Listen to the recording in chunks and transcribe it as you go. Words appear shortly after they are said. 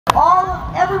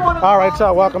Everyone. All right,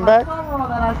 y'all, welcome back.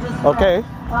 Okay,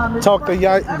 talk to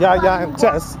Yaya and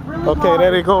Tess. Okay,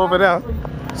 there they go over there.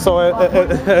 So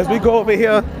as we go over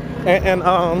here and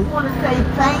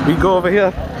we go over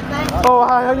here. Oh,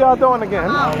 how y'all doing again?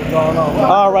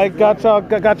 All right, got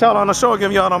y'all on the show.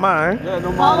 Give y'all don't mind. Yeah,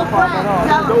 no mind.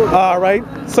 All right,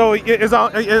 so I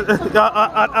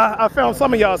found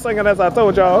some of y'all singing as I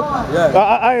told y'all. Yeah.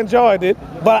 I enjoyed it,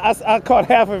 but I caught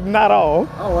half of it, not all.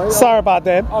 Sorry about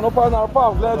that. Oh, no problem, not a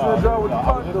problem. Glad you enjoyed what you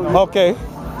talked to. Okay.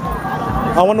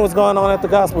 I wonder what's going on at the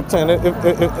gospel tent.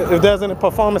 If there's any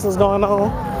performances going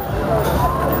on.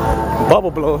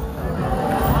 Bubble blow.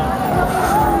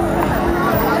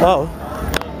 Oh,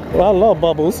 well, I love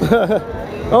bubbles.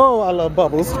 Oh, I love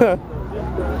bubbles.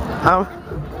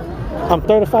 I'm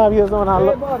 35 years old and I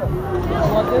look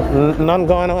nothing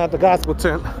going on at the gospel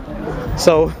tent.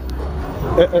 So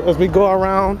as we go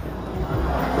around,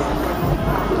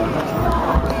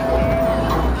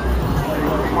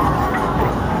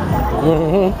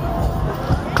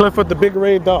 Clifford the big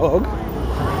red dog.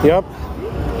 Yep.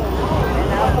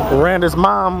 Randy's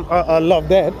mom loved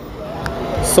that.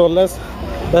 So let's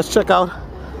check out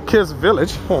Kids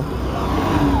Village.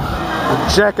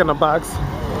 Jack in the Box.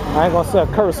 I ain't gonna say a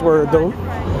curse word though.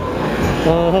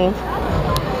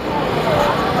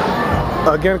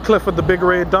 Again, Clifford the big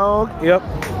red dog. Yep.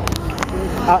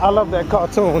 I love that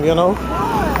cartoon, you know.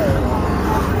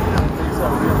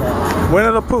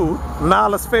 Winnie the Pooh,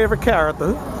 Nala's favorite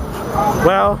character.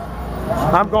 Well,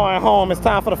 I'm going home. It's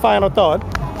time for the final thought.